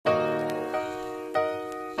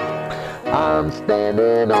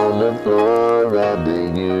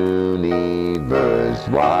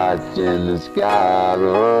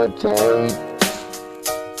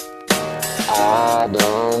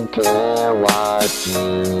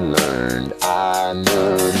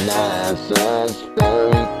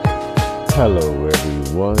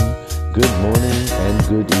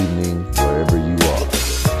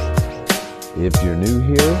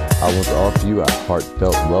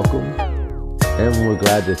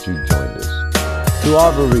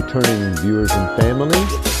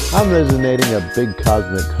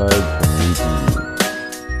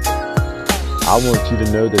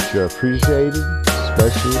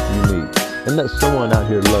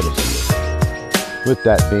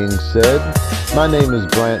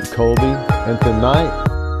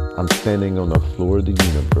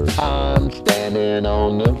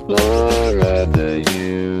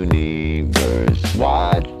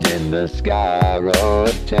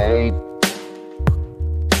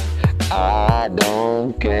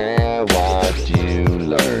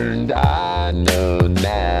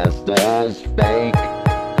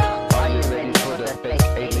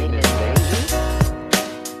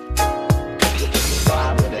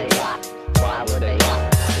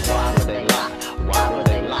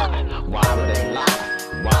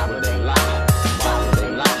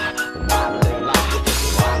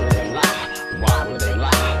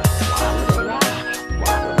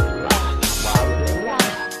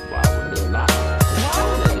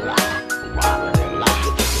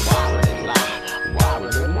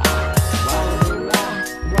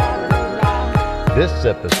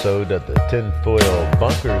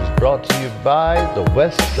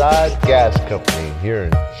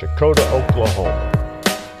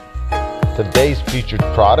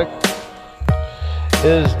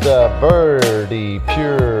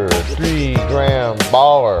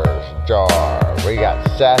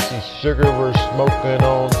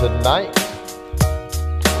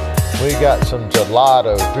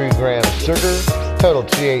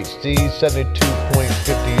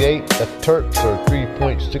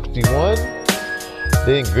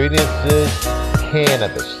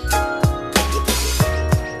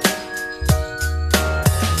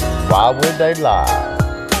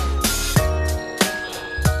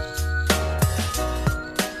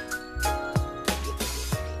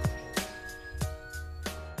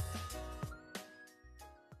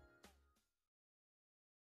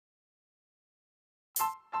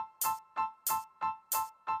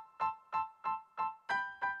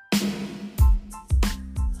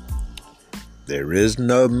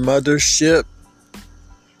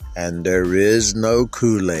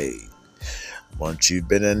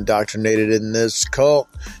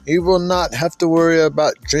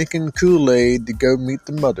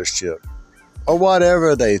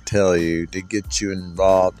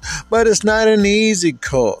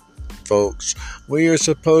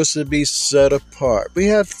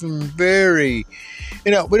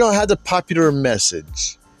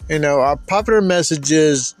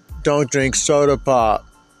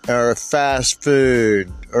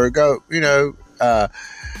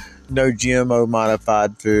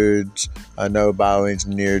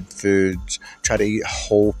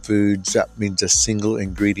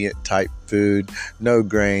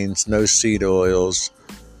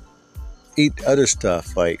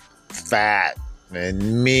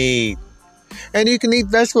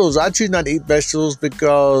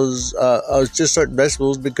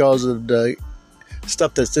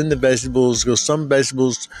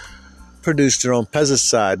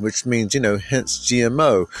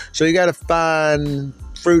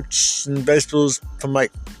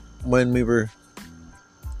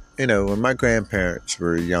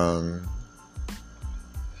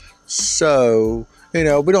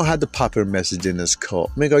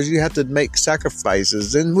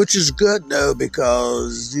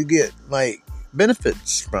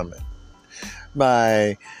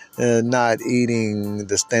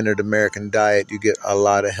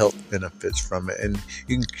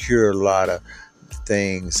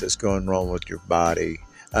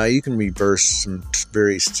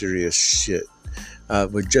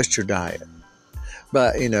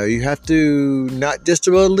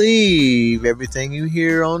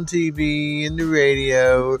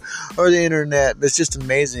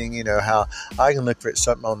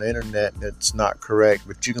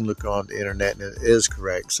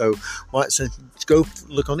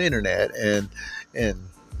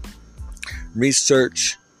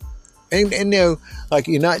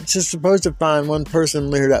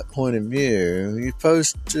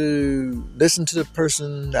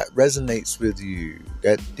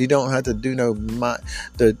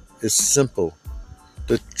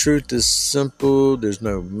The truth is simple. There's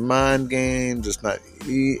no mind games. It's not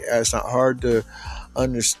hard to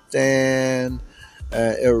understand.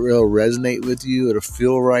 It'll resonate with you. It'll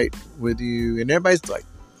feel right with you. And everybody's like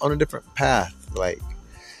on a different path. Like,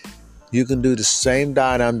 you can do the same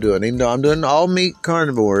diet I'm doing. Even though I'm doing all meat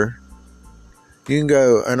carnivore, you can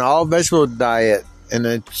go an all vegetable diet and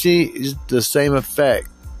achieve the same effect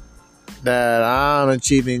that I'm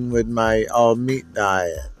achieving with my all meat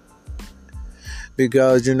diet.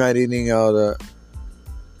 Because you're not eating all the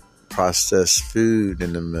processed food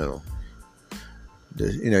in the middle.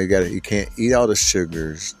 You can't eat all the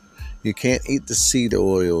sugars. You can't eat the seed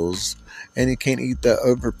oils. And you can't eat the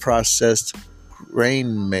over-processed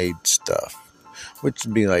grain-made stuff, which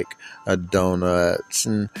would be like donuts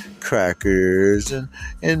and crackers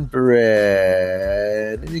and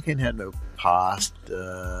bread. And you can't have no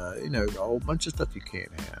pasta. A whole bunch of stuff you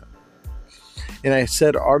can't have. And I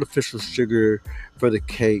said artificial sugar for the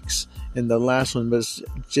cakes. And the last one was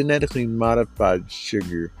genetically modified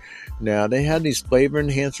sugar. Now, they have these flavor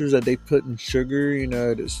enhancers that they put in sugar,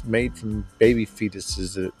 that's made from baby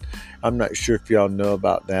fetuses. That I'm not sure if y'all know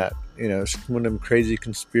about that. It's one of them crazy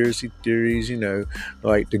conspiracy theories,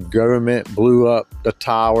 like the government blew up the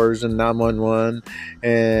towers in 911.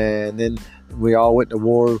 And then we all went to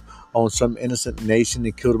war on some innocent nation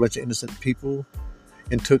and killed a bunch of innocent people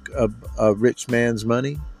and took a rich man's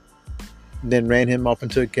money. Then ran him off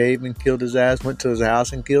into a cave and killed his ass, went to his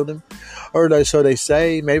house and killed him. Or so they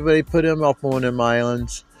say. Maybe they put him off on one of them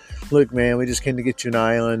islands. Look, man, we just came to get you an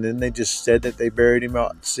island. And they just said that they buried him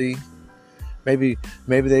out at sea. Maybe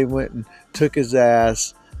they went and took his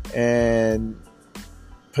ass and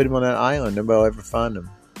put him on that island. Nobody will ever find him.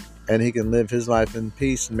 And he can live his life in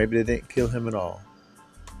peace. And maybe they didn't kill him at all.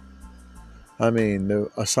 I mean,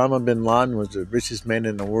 Osama bin Laden was the richest man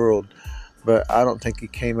in the world. But I don't think he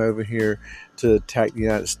came over here to attack the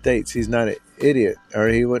United States. He's not an idiot, or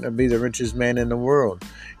he wouldn't be the richest man in the world.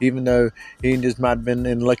 Even though he just might have been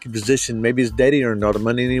in a lucky position. Maybe his daddy earned all the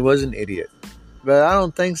money and he was an idiot. But I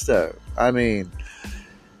don't think so. I mean,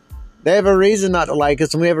 they have a reason not to like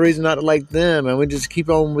us, and we have a reason not to like them. And we just keep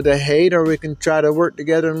on with the hate, or we can try to work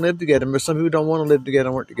together and live together. But some people don't want to live together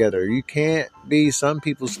and work together. You can't be some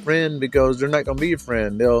people's friend because they're not going to be your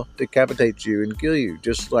friend. They'll decapitate you and kill you.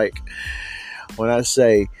 Just like when I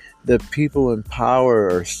say the people in power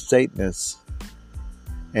are Satanists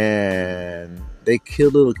and they kill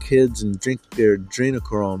little kids and drink their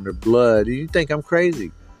adrenochrome, their blood, you think I'm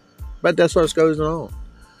crazy. But that's what's going on.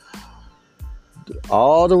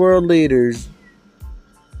 All the world leaders,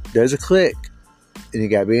 there's a clique, and you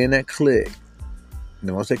got to be in that clique. And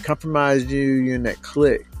then once they compromise you, you're in that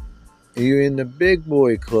clique. You're in the big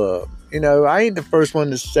boy club. I ain't the first one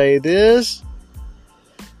to say this.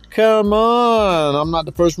 Come on. I'm not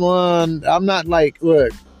the first one. I'm not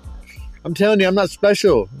look, I'm telling you, I'm not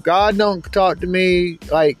special. God don't talk to me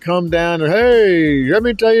like, come down and, hey, let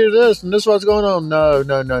me tell you this and this is what's going on. No.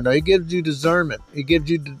 He gives you discernment. It's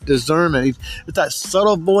that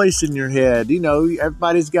subtle voice in your head.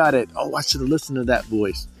 Everybody's got it. Oh, I should have listened to that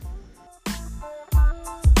voice.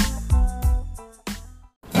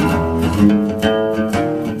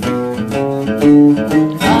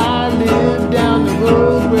 I live down the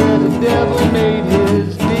road where the devil made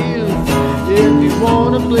his deal. If you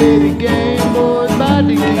wanna play the game, boy, about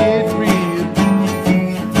to get real.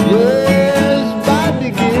 Yes, about to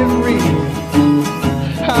get real.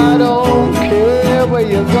 I don't care where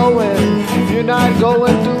you're going. You're not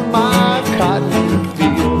going to my cotton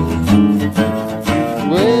field.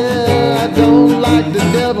 Well, I don't like the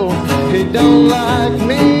devil. He don't like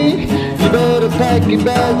me. You better pack your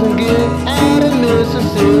bags and get out of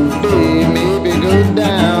Mississippi. Maybe go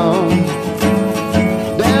down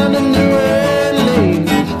to New Orleans.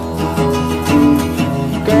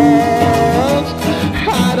 'Cause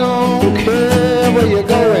I don't care where you're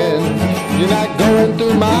going. You're not going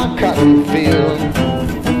through my cotton field.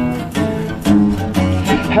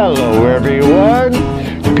 Hello, everyone.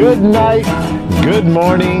 Good night, good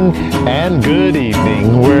morning, and good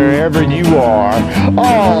evening, wherever you are.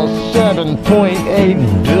 All 7.8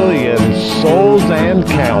 billion souls and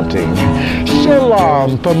counting.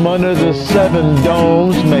 Shalom from under the 7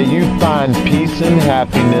 domes. May you find peace and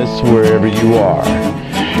happiness wherever you are.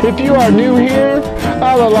 If you are new here,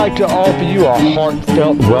 I would like to offer you a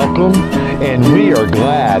heartfelt welcome, and we are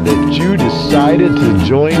glad that you decided to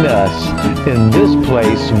join us in this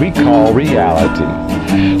place we call reality.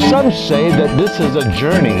 Some say that this is a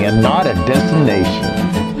journey and not a destination.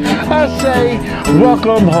 I say,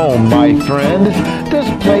 welcome home, my friend. This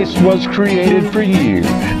place was created for you,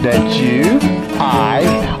 that you, I,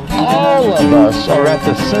 all of us are at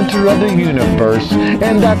the center of the universe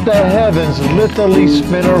and that the heavens literally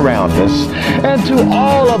spin around us. And to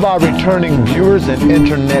all of our returning viewers and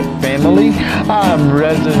internet family, I'm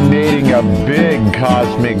resonating a big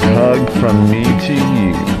cosmic hug from me to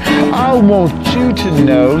you. I want you to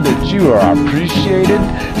know that you are appreciated,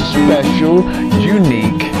 special,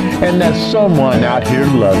 unique, and that someone out here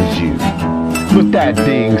loves you. With that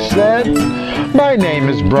being said, my name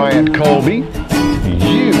is Bryant Colby.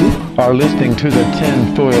 You are listening to the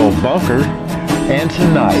Tinfoil Bunker, and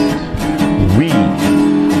tonight we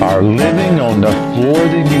are living on the floor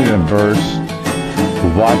of the universe,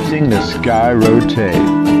 watching the sky rotate.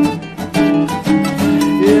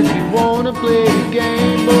 If you wanna play the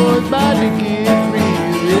game, boy, it's about to get real.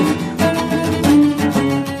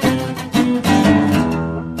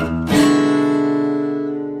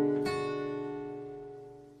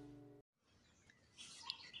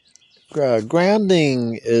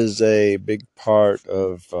 Grounding is a big part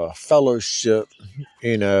of fellowship,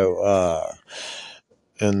 you know,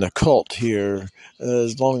 in the cult here.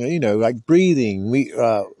 As long as, like breathing,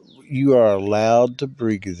 you are allowed to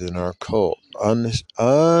breathe in our cult.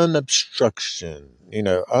 Unobstruction,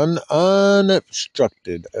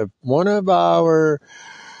 unobstructed. Uh, one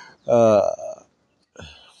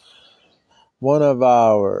of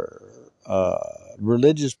our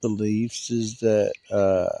religious beliefs is that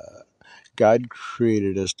God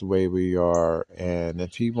created us the way we are, and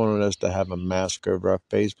if He wanted us to have a mask over our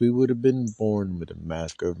face, we would have been born with a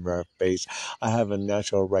mask over our face. I have a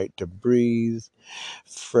natural right to breathe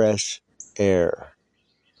fresh air,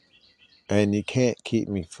 and you can't keep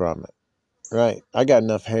me from it. Right? I got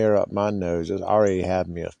enough hair up my nose. It already have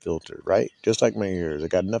me a filter, right? Just like my ears. I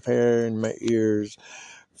got enough hair in my ears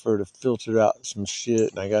for to filter out some shit,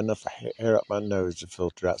 and I got enough hair up my nose to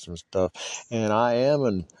filter out some stuff. And I am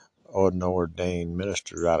an ordained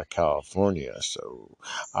minister out of California, so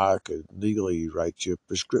I could legally write you a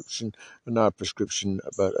prescription, not a prescription,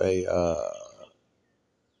 but a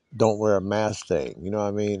don't wear a mask thing. You know what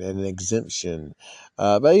I mean? An exemption.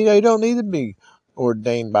 But you don't need to be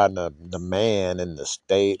ordained by the man in the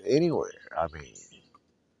state anywhere. I mean,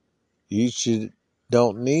 you should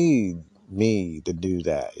don't need me to do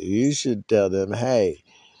that. You should tell them, hey,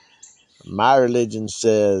 my religion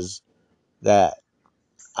says that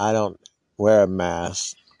I don't wear a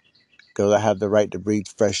mask because I have the right to breathe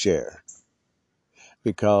fresh air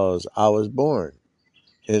because I was born.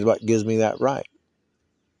 It is what gives me that right.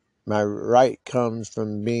 My right comes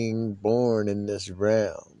from being born in this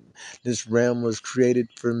realm. This realm was created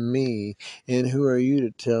for me, and who are you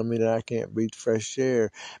to tell me that I can't breathe fresh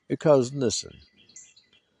air? Because listen,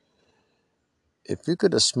 if you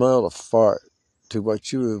could have smelled a fart to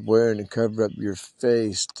what you were wearing to cover up your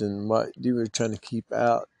face, then what you were trying to keep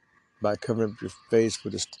out by covering up your face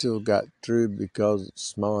would have still got through because it's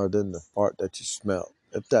smaller than the fart that you smelled.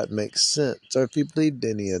 If that makes sense. Or if you believed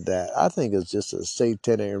any of that, I think it's just a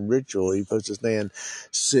satanic ritual. You're supposed to stand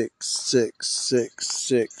 6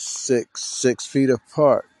 feet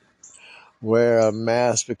apart. Wear a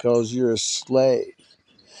mask because you're a slave.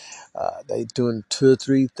 They doing 2 or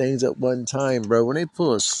 3 things at one time, bro. When they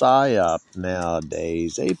pull a psyop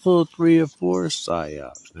nowadays, they pull 3 or 4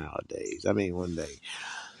 psyops nowadays. I mean, one day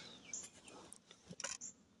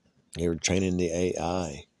they were training the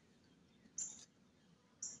AI.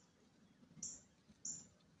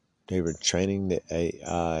 They were training the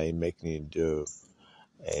AI, making it do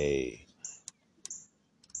a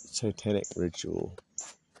satanic ritual.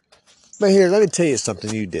 But here, let me tell you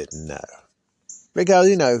something you didn't know. Because,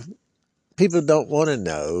 people don't want to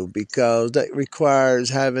know because that requires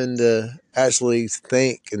having to actually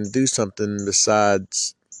think and do something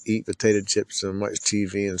besides eat potato chips and watch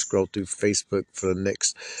TV and scroll through Facebook for the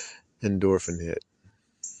next endorphin hit.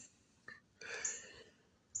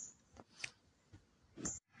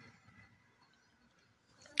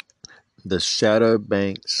 The shadow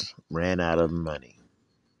banks ran out of money.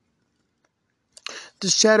 The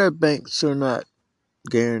shadow banks are not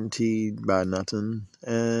guaranteed by nothing,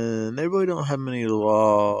 and they really don't have many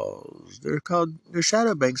laws. They're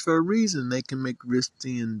shadow banks for a reason. They can make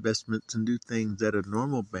risky investments and do things that a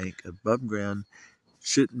normal bank above ground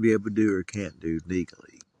shouldn't be able to do or can't do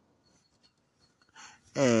legally.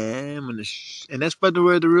 And that's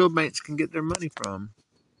where the real banks can get their money from.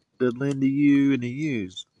 They lend to you and to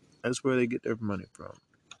use. That's where they get their money from.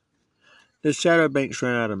 The shadow banks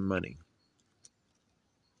ran out of money.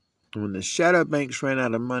 When the shadow banks ran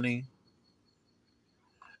out of money,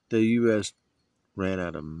 the U.S. ran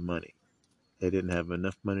out of money. They didn't have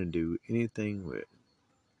enough money to do anything with.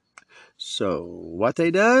 So what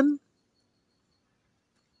they done?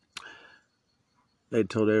 They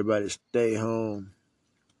told everybody to stay home.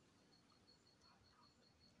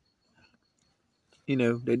 You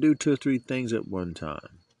know, they do 2 or 3 things at one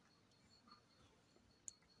time.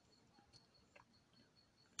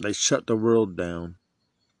 They shut the world down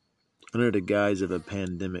under the guise of a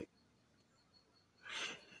pandemic.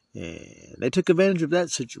 And they took advantage of that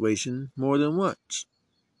situation more than once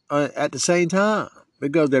at the same time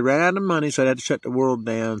because they ran out of money, so they had to shut the world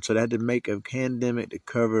down. So they had to make a pandemic to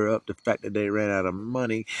cover up the fact that they ran out of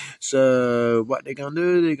money. So what they gonna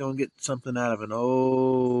do? They're gonna get something out of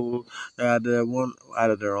out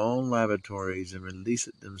of their own laboratories and release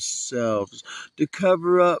it themselves to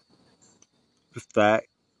cover up the fact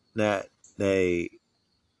that they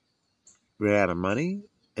ran out of money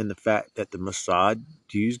and the fact that the Mossad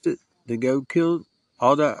used it to go kill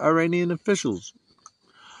all the Iranian officials.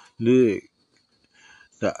 Look,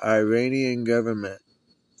 the Iranian government,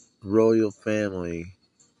 royal family,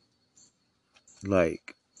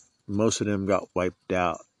 like, most of them got wiped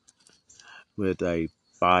out with a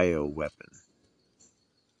bio weapon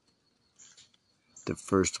the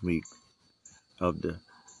first week of the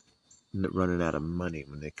running out of money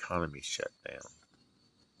when the economy shut down.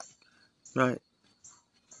 Right?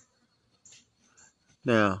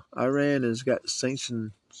 Now, Iran has got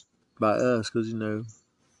sanctioned by us because, you know,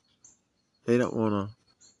 they don't want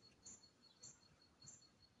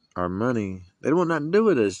our money. They don't want nothing to do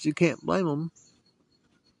with us. You can't blame them.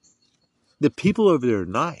 The people over there are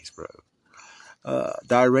nice, bro.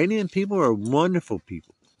 The Iranian people are wonderful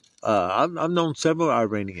people. I've known several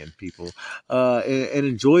Iranian people and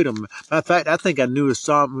enjoyed them. Matter of fact, I think I knew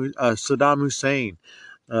Saddam Hussein.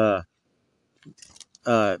 Uh,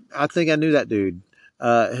 I think I knew that dude.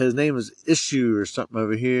 His name was Issue or something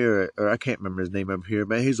over here, or I can't remember his name over here,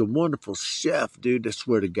 but he's a wonderful chef, dude. I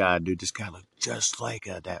swear to God, dude, this guy looked just like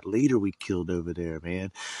that leader we killed over there,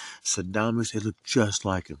 man. Saddam Hussein looked just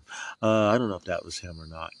like him. I don't know if that was him or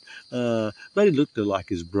not. But he looked like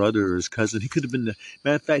his brother or his cousin. He could have been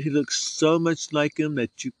matter of fact, he looked so much like him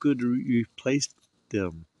that you could replace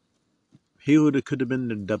them. He could have been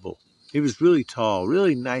the double. He was really tall,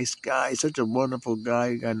 really nice guy, such a wonderful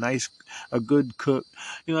guy, a good cook.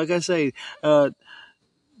 You know, like I say, the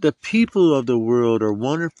people of the world are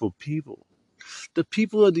wonderful people. The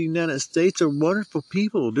people of the United States are wonderful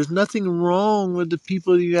people. There's nothing wrong with the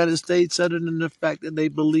people of the United States other than the fact that they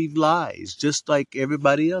believe lies, just like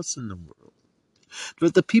everybody else in the world.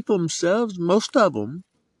 But the people themselves, most of them,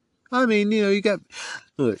 I mean, you know,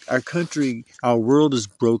 look, our country, our world is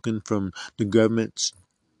broken from the government's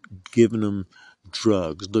giving them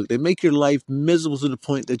drugs. Look, they make your life miserable to the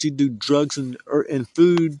point that you do drugs and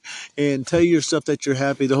food and tell yourself that you're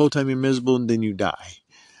happy the whole time you're miserable and then you die.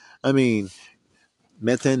 I mean,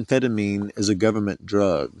 methamphetamine is a government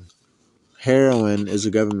drug. Heroin is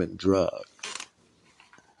a government drug.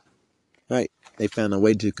 Right? They found a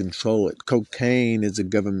way to control it. Cocaine is a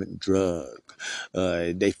government drug.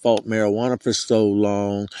 They fought marijuana for so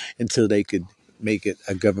long until they could make it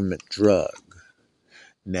a government drug.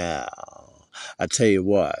 Now, I tell you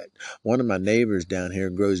what, one of my neighbors down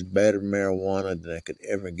here grows better marijuana than I could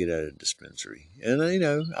ever get at a dispensary. And, you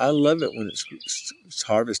know, I love it when it's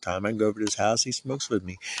harvest time. I can go over to his house, he smokes with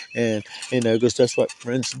me. And, you know, because that's what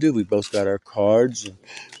friends do. We both got our cards and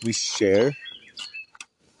we share.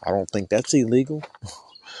 I don't think that's illegal.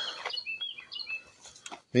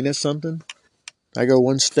 I mean, that's something. I go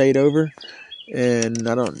one state over and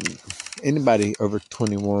anybody over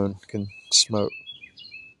 21 can smoke.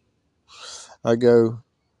 I go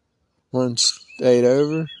one state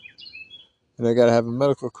over and I gotta have a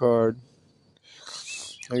medical card.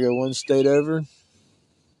 I go one state over,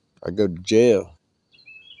 I go to jail.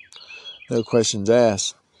 No questions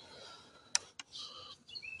asked.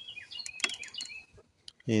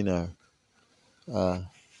 You know, uh,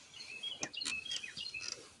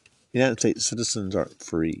 United States citizens aren't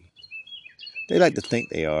free. They like to think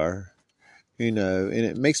they are. You know, and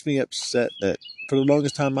it makes me upset that for the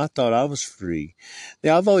longest time I thought I was free.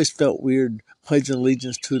 Now, I've always felt weird pledging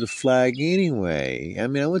allegiance to the flag anyway. I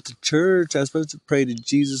mean, I went to church. I was supposed to pray to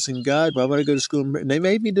Jesus and God. Why would I go to school? And they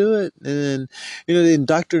made me do it. And, you know, they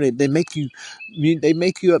indoctrinate. They make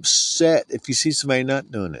you upset if you see somebody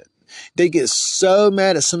not doing it. They get so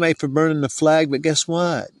mad at somebody for burning the flag, but guess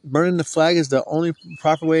what? Burning the flag is the only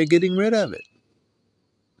proper way of getting rid of it.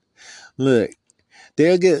 Look.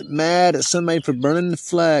 They'll get mad at somebody for burning the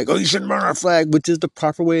flag. Oh, you shouldn't burn our flag, which is the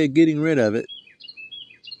proper way of getting rid of it.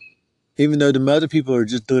 Even though the other people are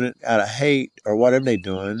just doing it out of hate or whatever they're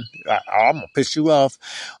doing. I'm going to piss you off.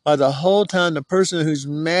 While the whole time the person who's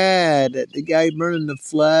mad at the guy burning the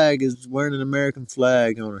flag is wearing an American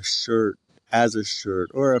flag on a shirt as a shirt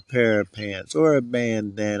or a pair of pants or a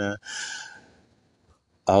bandana,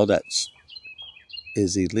 all that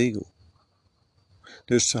is illegal.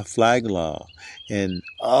 There's a flag law, and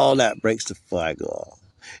all that breaks the flag law.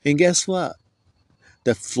 And guess what?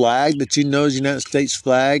 The flag that you know is the United States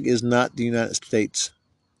flag is not the United States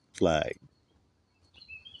flag.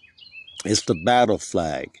 It's the battle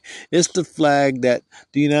flag. It's the flag that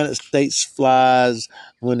the United States flies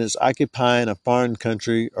when it's occupying a foreign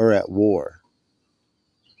country or at war.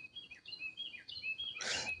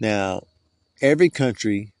 Now, every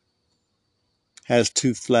country has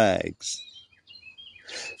two flags.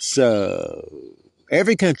 So,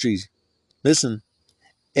 every country, listen,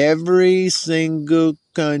 every single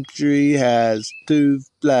country has two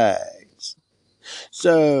flags.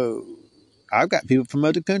 So, I've got people from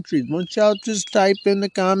other countries. Why don't y'all just type in the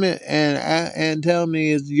comment and tell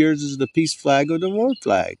me if yours is the peace flag or the war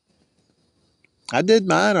flag? I did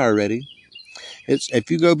mine already. It's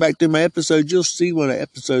if you go back through my episodes, you'll see one of the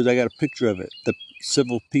episodes I got a picture of it, the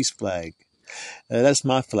civil peace flag. That's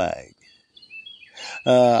my flag.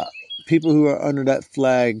 Uh, People who are under that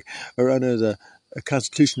flag are under the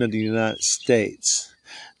Constitution of the United States.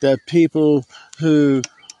 The people who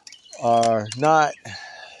are not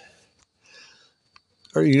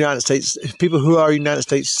or United States people who are United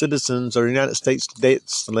States citizens or United States debt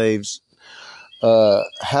slaves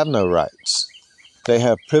have no rights. They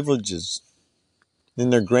have privileges,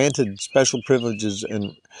 and they're granted special privileges,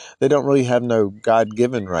 and they don't really have no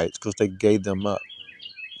God-given rights because they gave them up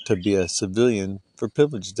to be a civilian for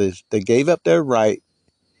privileges. They gave up their right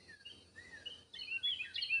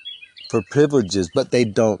for privileges, but they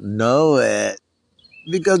don't know it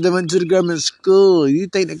because they went to the government school. You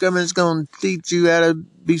think the government's going to teach you how to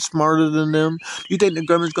be smarter than them? You think the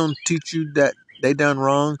government's going to teach you that they done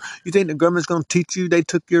wrong? You think the government's going to teach you they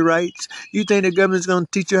took your rights? You think the government's going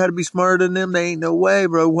to teach you how to be smarter than them? They ain't no way,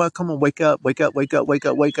 bro. Well, come on, wake up, wake up, wake up, wake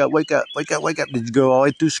up, wake up, wake up, wake up, wake up. Did you go all the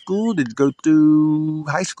way through school? Did you go through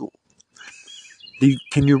high school?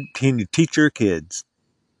 Can you teach your kids?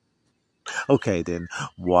 Okay, then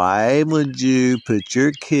why would you put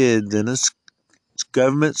your kids in a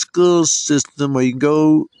government school system where you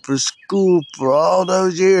go for school for all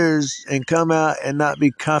those years and come out and not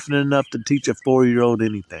be confident enough to teach a 4-year-old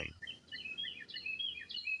anything?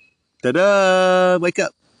 Ta-da! Wake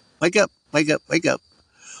up! Wake up! Wake up! Wake up!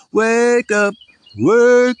 Wake up!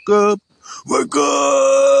 Wake up! Wake up!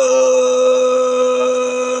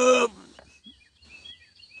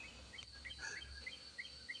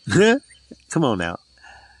 Come on now.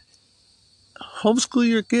 Homeschool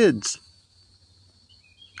your kids.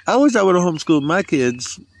 I wish I would have homeschooled my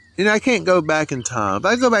kids. I can't go back in time. If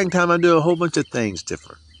I go back in time, I'd do a whole bunch of things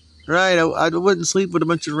different. Right? I wouldn't sleep with a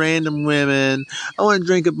bunch of random women. I wouldn't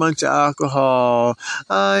drink a bunch of alcohol.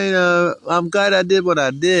 I'm glad I did what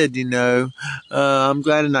I did, I'm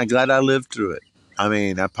glad I lived through it. I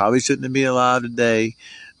mean, I probably shouldn't be alive today,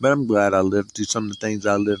 but I'm glad I lived through some of the things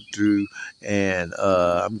I lived through. And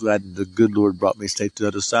I'm glad the good Lord brought me safe to the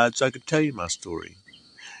other side so I could tell you my story.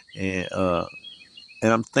 And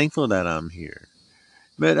I'm thankful that I'm here.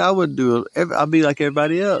 But I'll be like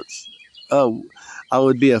everybody else. Oh, I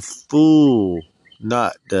would be a fool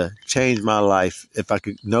not to change my life if I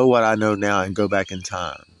could know what I know now and go back in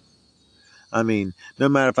time. I mean, no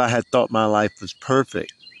matter if I had thought my life was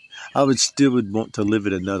perfect, I would want to live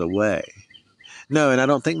it another way. No, and I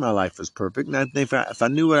don't think my life was perfect. And I think if I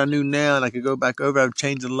knew what I knew now and I could go back over, I would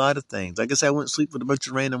change a lot of things. Like I said, I wouldn't sleep with a bunch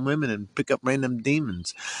of random women and pick up random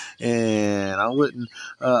demons. And I wouldn't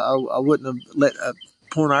have let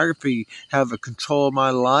pornography have a control of my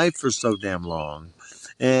life for so damn long.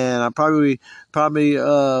 And I probably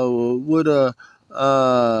wouldn't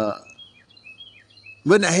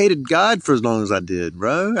have hated God for as long as I did,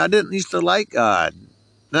 bro. I didn't used to like God.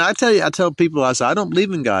 Now, I tell people, I say, I don't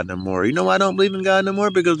believe in God no more. You know why I don't believe in God no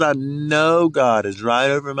more? Because I know God is right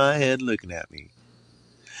over my head looking at me.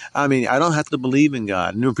 I mean, I don't have to believe in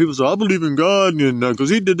God. People say, I believe in God because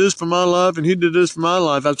he did this for my life and he did this for my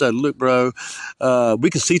life. I said, look, bro, we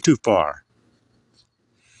can see too far.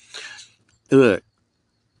 Look,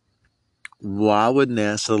 why would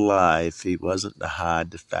NASA lie if he wasn't to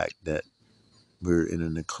hide the fact that we're in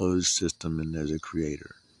an enclosed system and there's a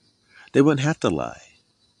creator? They wouldn't have to lie.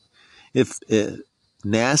 If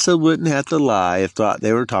NASA wouldn't have to lie if what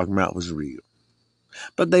they were talking about was real.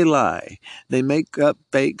 But they lie. They make up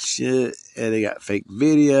fake shit, and they got fake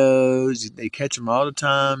videos. They catch them all the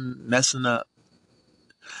time messing up.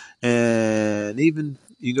 And even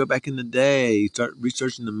you go back in the day, you start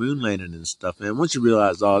researching the moon landing and stuff. And once you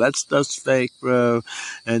realize that stuff's fake, bro,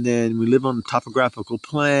 and then we live on a topographical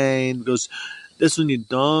plane because That's when it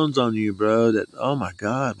dawns on you, bro, that, oh my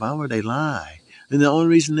God, why would they lie? And the only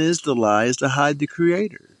reason is to lie is to hide the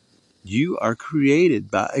creator. You are created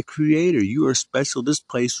by a creator. You are special. This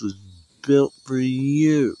place was built for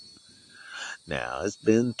you. Now, it's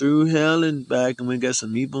been through hell and back, and we got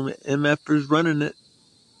some evil MFers running it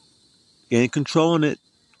and controlling it.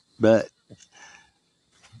 But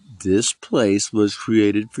this place was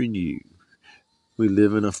created for you. We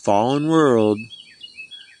live in a fallen world,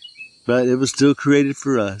 but it was still created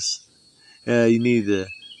for us. You need to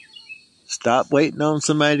stop waiting on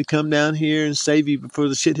somebody to come down here and save you before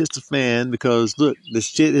the shit hits the fan, because look, the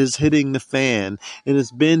shit is hitting the fan, and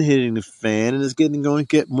it's been hitting the fan, and it's going to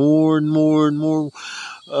get more and more and more.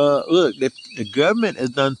 Look, the government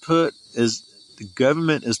the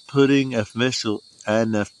government is putting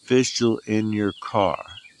an official in your car.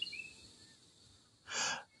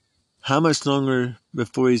 How much longer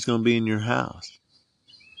before he's going to be in your house?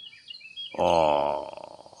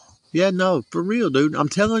 Oh, yeah, no, for real, dude. I'm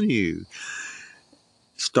telling you.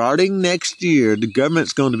 Starting next year, the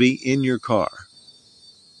government's going to be in your car.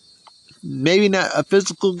 Maybe not a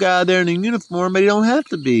physical guy there in a uniform, but he don't have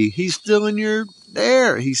to be. He's still in your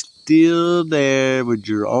there. He's still there with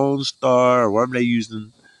your own star or whatever they're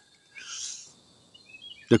using.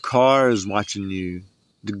 The car is watching you.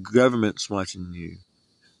 The government's watching you.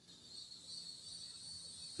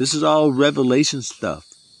 This is all revelation stuff.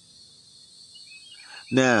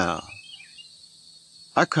 Now,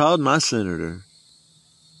 I called my senator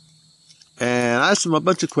and I asked him a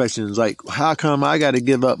bunch of questions like, how come I got to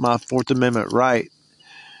give up my Fourth Amendment right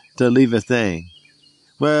to leave a thing?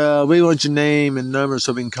 Well, we want your name and number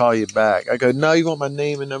so we can call you back. I go, no, you want my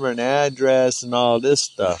name and number and address and all this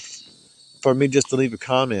stuff for me just to leave a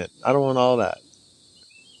comment. I don't want all that.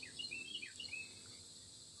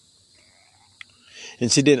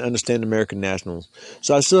 And she didn't understand American nationals.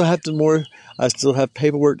 So I still have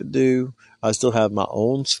paperwork to do. I still have my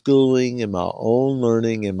own schooling and my own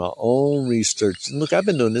learning and my own research. And look, I've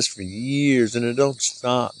been doing this for years and it don't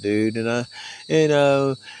stop, dude. And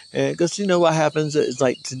because you know what happens? It's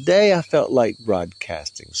like today I felt like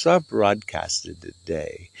broadcasting. So I broadcasted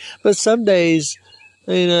today. But some days,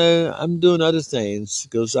 I'm doing other things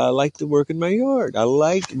because I like to work in my yard. I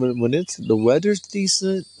like when the weather's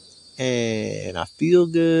decent and I feel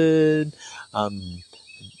good. I'm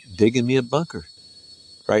digging me a bunker.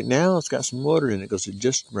 Right now, it's got some water in it because it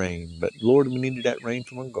just rained. But Lord, we needed that rain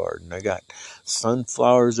for my garden. I got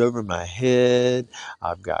sunflowers over my head.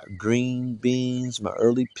 I've got green beans. My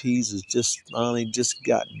early peas is finally just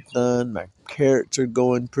got done. My carrots are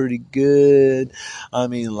going pretty good. I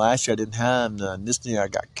mean, last year I didn't have none. This year I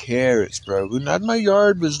got carrots, bro. My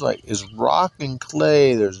yard is rock and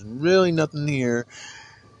clay. There's really nothing here.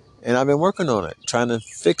 And I've been working on it, trying to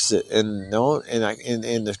fix it. And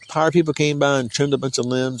the power people came by and trimmed a bunch of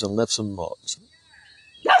limbs and left some mulch.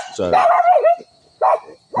 So,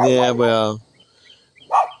 yeah, well,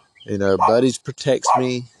 Buddies protects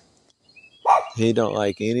me. He don't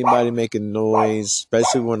like anybody making noise,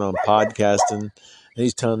 especially when I'm podcasting.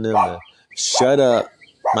 He's telling them to shut up.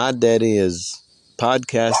 My daddy is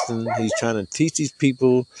podcasting. He's trying to teach these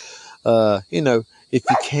people, if you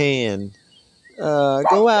can,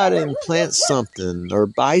 go out and plant something or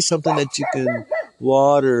buy something that you can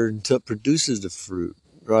water until it produces the fruit,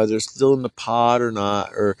 whether it's still in the pot or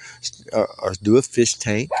not, or do a fish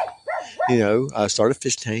tank. Start a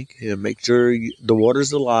fish tank. Make sure the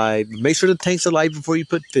water's alive. Make sure the tank's alive before you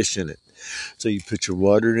put fish in it. So you put your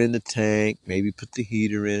water in the tank, maybe put the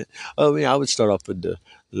heater in it. Oh, I would start off with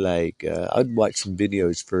I'd watch some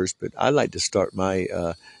videos first, but I like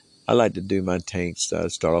to I like to do my tanks.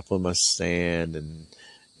 Start off with my sand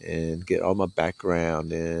and get all my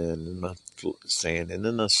background in and my sand, and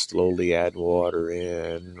then I slowly add water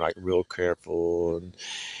in, like real careful,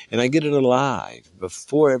 and I get it alive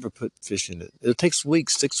before I ever put fish in it. It takes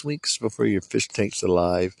 6 weeks before your fish tank's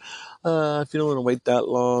alive. If you don't want to wait that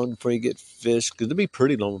long before you get fish, because it'll be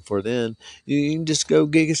pretty long before then, you can just go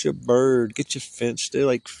get your bird, get your finch. They're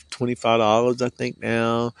like $25, I think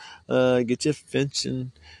now. Get your finch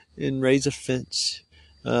and raise a finch.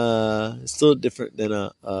 It's still different than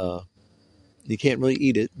you can't really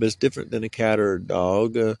eat it, but it's different than a cat or a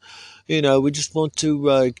dog. We just want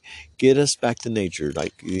to get us back to nature.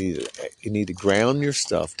 Like you need to ground your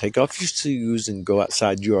stuff, take off your shoes, and go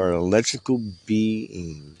outside. You are an electrical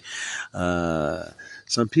being.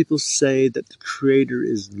 Some people say that the Creator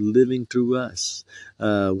is living through us.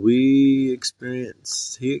 He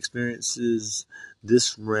experiences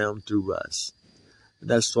this realm through us.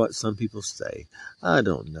 That's what some people say. I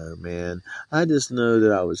don't know, man. I just know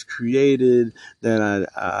that I was created, that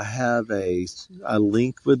I have a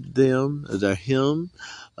link with them, the him,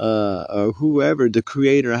 or whoever, the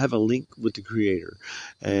creator. I have a link with the creator.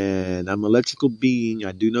 And I'm an electrical being.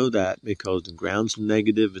 I do know that because the ground's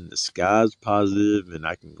negative and the sky's positive, and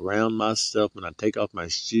I can ground myself when I take off my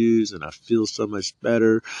shoes and I feel so much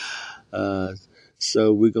better. Uh,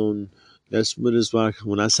 so we're going to that's what it's like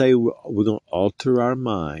when I say we're going to alter our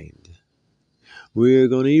mind. We're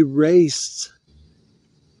going to erase.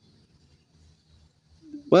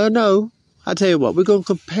 Well, no. I tell you what, we're going to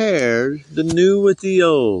compare the new with the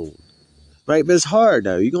old. Right? But it's hard,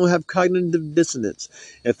 though. You're going to have cognitive dissonance.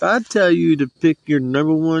 If I tell you to pick your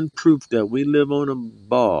number one proof that we live on a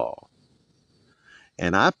ball,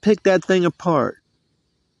 and I pick that thing apart,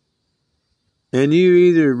 and you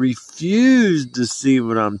either refuse to see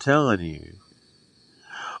what I'm telling you,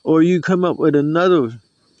 or you come up with another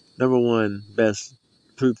number one best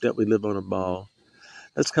proof that we live on a ball.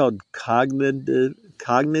 That's called cognitive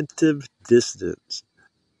dissonance,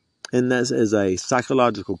 and that is a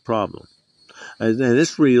psychological problem, and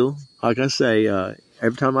it's real. Like I say,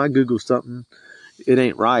 every time I Google something, it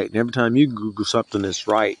ain't right, and every time you Google something, it's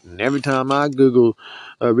right, and every time I Google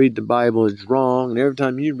read the Bible, it's wrong, and every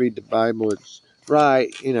time you read the Bible, it's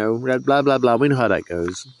right. You know, blah blah blah. We know how that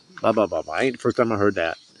goes. Blah blah blah blah. Ain't the first time I heard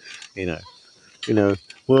that. You know. You know.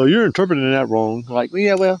 Well, you're interpreting that wrong. Like,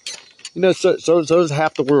 yeah, well. So is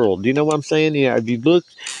half the world. Do you know what I'm saying? Yeah, if you go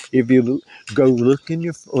look in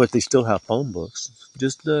your, or if they still have phone books,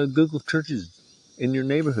 just Google churches in your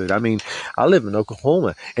neighborhood. I mean, I live in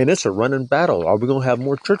Oklahoma, and it's a running battle. Are we going to have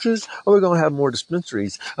more churches, or are we going to have more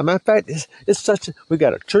dispensaries? As a matter of fact, we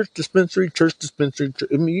got a church dispensary.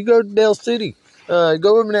 I mean, you go to Dale City.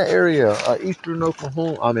 Go over in that area, eastern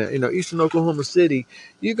Oklahoma. Eastern Oklahoma City.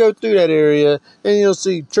 You go through that area, and you'll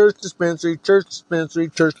see church dispensary, church dispensary,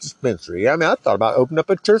 church dispensary. I mean, I thought about opening up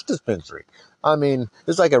a church dispensary. I mean,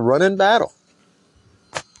 it's like a running battle.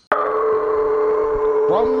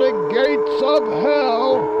 From the gates of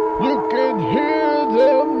hell, you can hear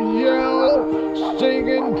them yell,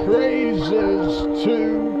 singing praises to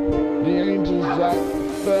the angels that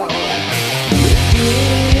fell.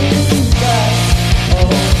 Looking back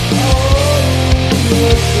on all the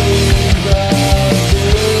things I do,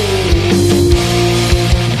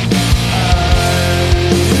 I realize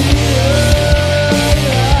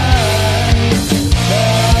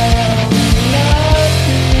that I'm not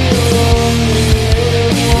the only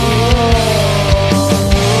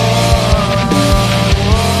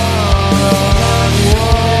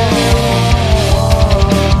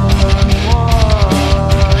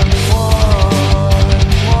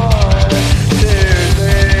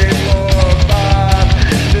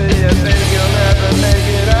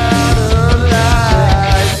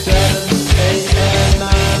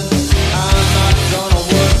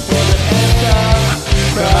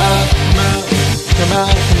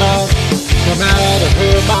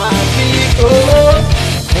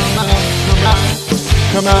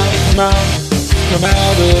Come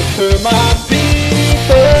out of my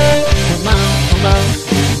people.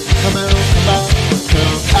 Come out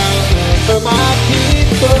of my people.